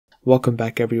Welcome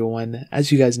back everyone.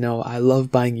 As you guys know, I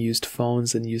love buying used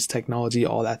phones and used technology,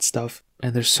 all that stuff.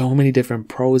 And there's so many different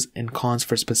pros and cons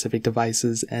for specific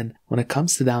devices, and when it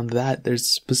comes to down to that, there's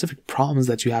specific problems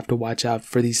that you have to watch out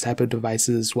for these type of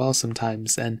devices as well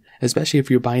sometimes. And especially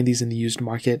if you're buying these in the used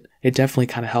market, it definitely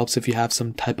kind of helps if you have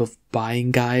some type of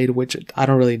buying guide, which I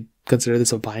don't really consider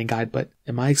this a buying guide, but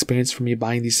in my experience for me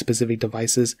buying these specific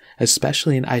devices,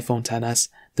 especially an iPhone XS,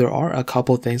 there are a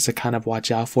couple things to kind of watch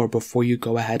out for before you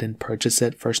go ahead and purchase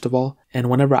it, first of all. And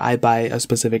whenever I buy a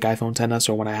specific iPhone XS,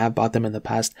 or when I have bought them in the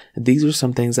past, these are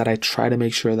some things that I try to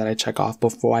make sure that I check off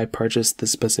before I purchase the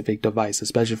specific device,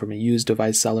 especially from a used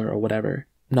device seller or whatever.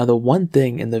 Now, the one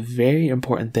thing and the very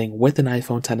important thing with an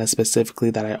iPhone XS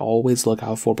specifically that I always look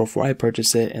out for before I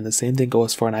purchase it, and the same thing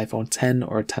goes for an iPhone 10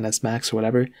 or 10s Max or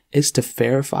whatever, is to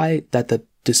verify that the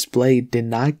display did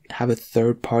not have a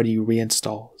third-party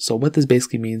reinstall. So what this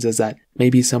basically means is that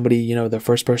maybe somebody, the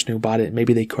first person who bought it,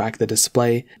 maybe they cracked the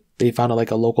display, they found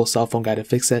a local cell phone guy to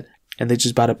fix it, and they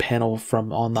just bought a panel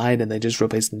from online and they just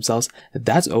replaced it themselves.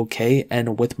 That's okay.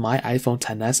 And with my iPhone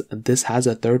XS, this has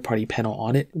a third-party panel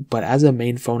on it, but as a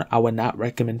main phone, I would not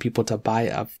recommend people to buy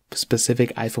a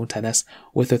specific iPhone XS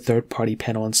with a third-party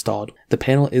panel installed. The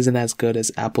panel isn't as good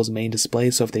as Apple's main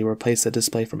display, so if they replace the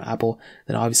display from Apple,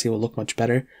 then obviously it will look much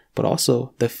better. But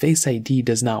also, the Face ID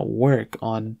does not work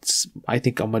on, I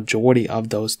think, a majority of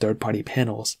those third-party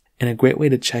panels. And a great way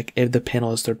to check if the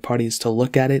panel is third party is to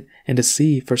look at it and to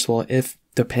see, first of all, if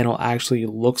the panel actually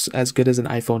looks as good as an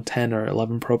iPhone 10 or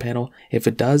 11 Pro panel. If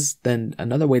it does, then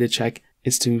another way to check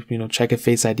is to, check if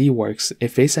Face ID works.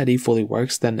 If Face ID fully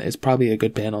works, then it's probably a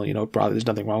good panel, probably there's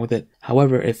nothing wrong with it.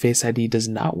 However, if Face ID does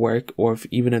not work, or if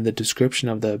even in the description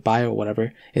of the bio or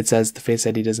whatever, it says the Face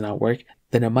ID does not work,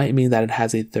 then it might mean that it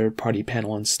has a third-party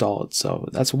panel installed. So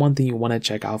that's one thing you want to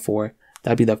check out for.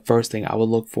 That'd be the first thing I would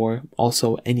look for.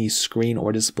 Also, any screen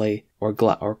or display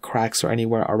or cracks or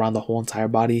anywhere around the whole entire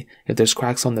body. If there's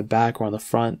cracks on the back or on the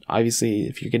front, obviously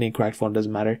if you're getting a cracked phone, it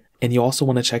doesn't matter. And you also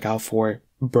want to check out for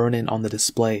burn-in on the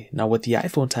display. Now with the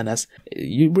iPhone XS,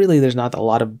 there's not a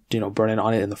lot of burn-in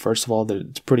on it. And first of all,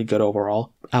 it's pretty good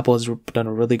overall. Apple has done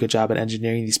a really good job at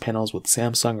engineering these panels with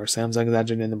Samsung, or Samsung is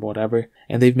engineering them, whatever.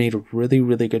 And they've made really,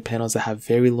 really good panels that have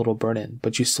very little burn-in.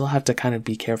 But you still have to kind of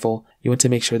be careful. You want to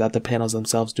make sure that the panels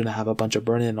themselves do not have a bunch of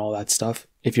burn-in and all that stuff.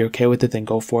 If you're okay with it, then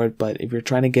go for it. But if you're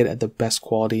trying to get at the best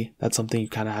quality, that's something you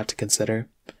kind of have to consider.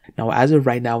 Now, as of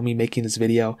right now, me making this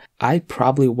video, I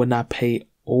probably would not pay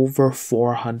over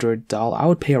 $400. I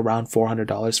would pay around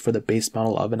 $400 for the base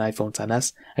model of an iPhone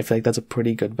XS. I feel like that's a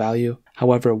pretty good value.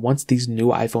 However, once these new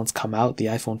iPhones come out, the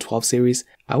iPhone 12 series,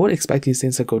 I would expect these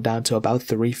things to go down to about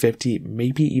 $350,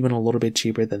 maybe even a little bit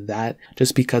cheaper than that,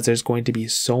 just because there's going to be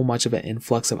so much of an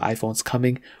influx of iPhones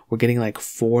coming. We're getting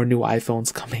 4 new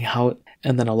iPhones coming out,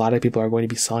 and then a lot of people are going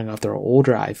to be selling off their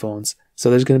older iPhones. So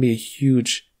there's going to be a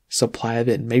huge supply of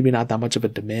it, and maybe not that much of a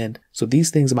demand. So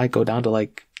these things might go down to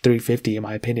 $350 in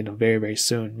my opinion very, very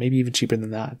soon, maybe even cheaper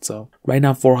than that. So right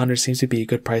now $400 seems to be a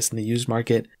good price in the used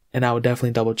market. And I would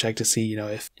definitely double check to see,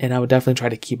 and I would definitely try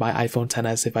to keep my iPhone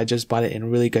XS if I just bought it in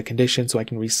really good condition so I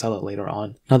can resell it later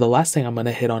on. Now, the last thing I'm going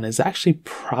to hit on is actually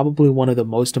probably one of the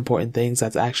most important things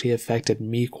that's actually affected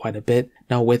me quite a bit.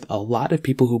 Now, with a lot of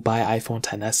people who buy iPhone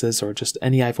XSs or just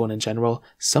any iPhone in general,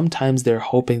 sometimes they're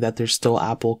hoping that there's still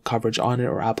Apple coverage on it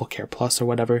or Apple Care Plus or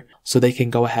whatever, so they can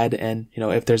go ahead and,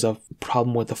 if there's a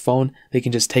problem with the phone, they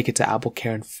can just take it to Apple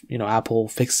Care and, Apple will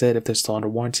fix it if they're still under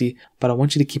warranty. But I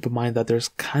want you to keep in mind that there's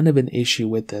kind of an issue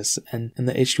with this, and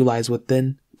the issue lies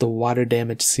within the water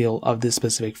damage seal of this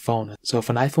specific phone. So if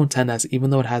an iPhone XS, even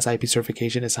though it has IP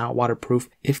certification, is not waterproof,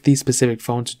 if these specific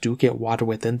phones do get water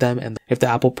within them, and if the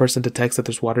Apple person detects that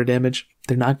there's water damage,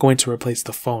 they're not going to replace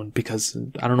the phone, because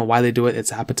I don't know why they do it.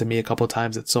 It's happened to me a couple of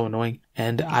times. It's so annoying.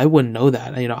 And I wouldn't know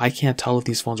that. I can't tell if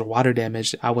these phones are water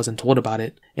damaged. I wasn't told about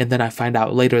it. And then I find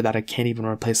out later that I can't even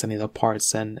replace any of the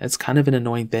parts. And it's kind of an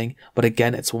annoying thing. But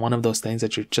again, it's one of those things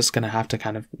that you're just going to have to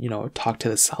kind of, talk to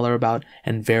the seller about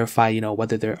and verify,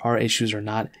 whether there are issues or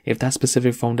not. If that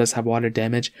specific phone does have water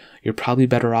damage, you're probably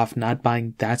better off not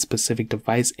buying that specific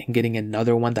device and getting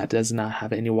another one that does not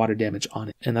have any water damage on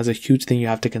it. And that's a huge thing you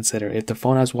have to consider. If the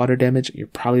phone has water damage, you're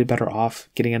probably better off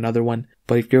getting another one.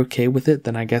 But if you're okay with it,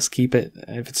 then I guess keep it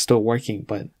if it's still working.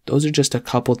 But those are just a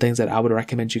couple things that I would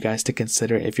recommend you guys to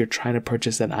consider if you're trying to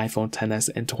purchase an iPhone XS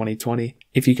in 2020.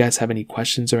 If you guys have any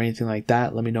questions or anything like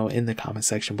that, let me know in the comment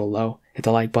section below. Hit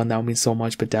the like button, that would mean so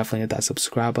much, but definitely hit that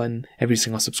subscribe button. Every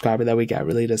single subscriber that we get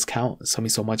really does count. So it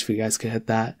means so much if you guys could hit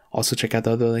that. Also check out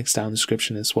the other links down in the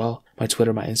description as well. My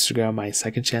Twitter, my Instagram, my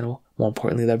second channel. More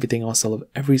importantly than everything else, I love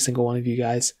every single one of you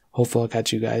guys. Hopefully I'll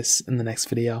catch you guys in the next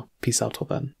video. Peace out till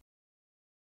then.